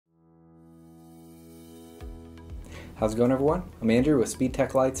How's it going, everyone? I'm Andrew with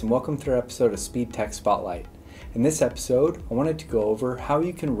SpeedTech Lights, and welcome to another episode of SpeedTech SpotLight. In this episode, I wanted to go over how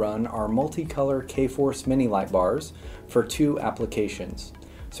you can run our MultiColor K-Force Mini Light Bars for two applications.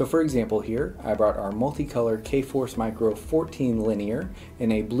 So for example here, I brought our MultiColor K-Force Micro 14 linear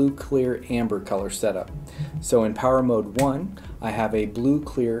in a blue clear amber color setup. So in power mode 1, I have a blue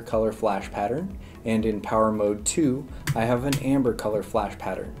clear color flash pattern, and in power mode 2, I have an amber color flash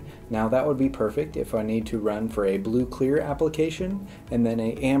pattern. Now that would be perfect if I need to run for a blue clear application and then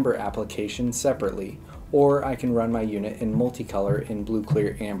a amber application separately, or I can run my unit in multicolor in blue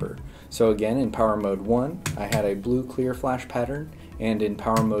clear amber. So again, in power mode 1 I had a blue clear flash pattern, and in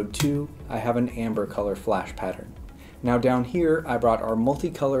power mode 2 I have an amber color flash pattern. Now down here I brought our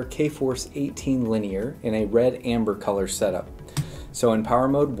MultiColor K-Force 18 linear in a red amber color setup. So in power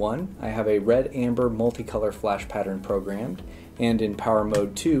mode 1 I have a red amber multicolor flash pattern programmed, and in power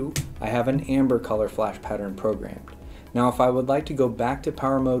mode 2 I have an amber color flash pattern programmed. Now if I would like to go back to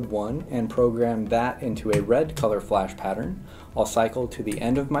power mode 1 and program that into a red color flash pattern, I'll cycle to the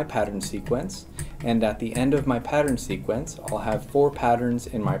end of my pattern sequence, and at the end of my pattern sequence I'll have 4 patterns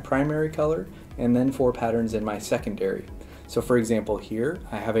in my primary color and then 4 patterns in my secondary. So for example here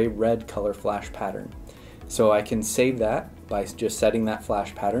I have a red color flash pattern. So I can save that by just setting that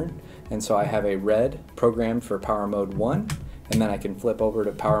flash pattern, and so I have a red programmed for power mode 1, and then I can flip over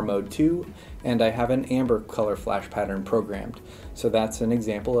to power mode 2 and I have an amber color flash pattern programmed. So that's an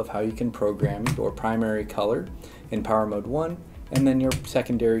example of how you can program your primary color in power mode 1 and then your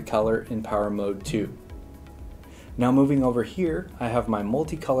secondary color in power mode 2. Now moving over here, I have my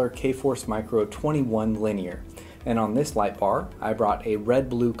MultiColor K-Force Micro 21 linear, and on this light bar I brought a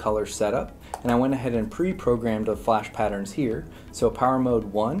red-blue color setup, and I went ahead and pre-programmed the flash patterns here. So power mode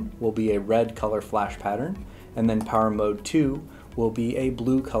 1 will be a red color flash pattern, and then power mode 2 will be a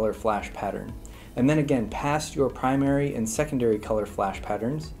blue color flash pattern. And then again, past your primary and secondary color flash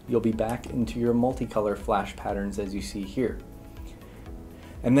patterns, you'll be back into your multicolor flash patterns as you see here.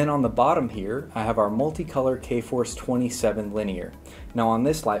 And then on the bottom here, I have our MultiColor K-Force 27 linear. Now on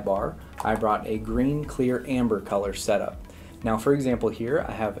this light bar, I brought a green clear amber color setup. Now for example here,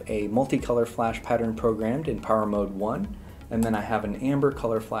 I have a multicolor flash pattern programmed in power mode 1, and then I have an amber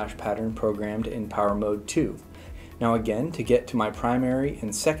color flash pattern programmed in power mode 2. Now again, to get to my primary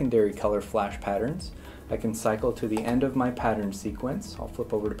and secondary color flash patterns, I can cycle to the end of my pattern sequence. I'll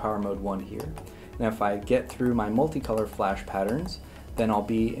flip over to power mode 1 here. Now if I get through my multicolor flash patterns, then I'll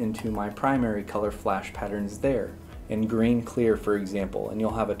be into my primary color flash patterns there, in green clear for example, and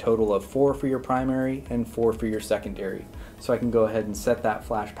you'll have a total of 4 for your primary and 4 for your secondary. So I can go ahead and set that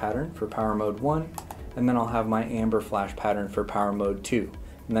flash pattern for power mode 1, and then I'll have my amber flash pattern for power mode 2,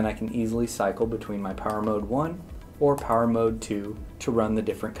 and then I can easily cycle between my power mode 1 or power mode 2 to run the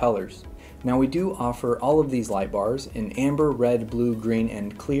different colors. Now we do offer all of these light bars in amber, red, blue, green,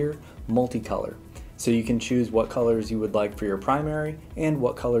 and clear multicolor. So you can choose what colors you would like for your primary and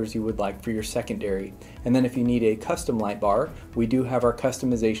what colors you would like for your secondary. And then if you need a custom light bar, we do have our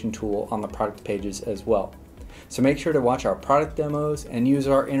customization tool on the product pages as well. So make sure to watch our product demos and use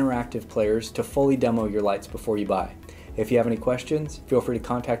our interactive players to fully demo your lights before you buy. If you have any questions, feel free to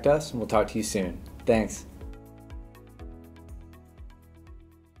contact us and we'll talk to you soon. Thanks.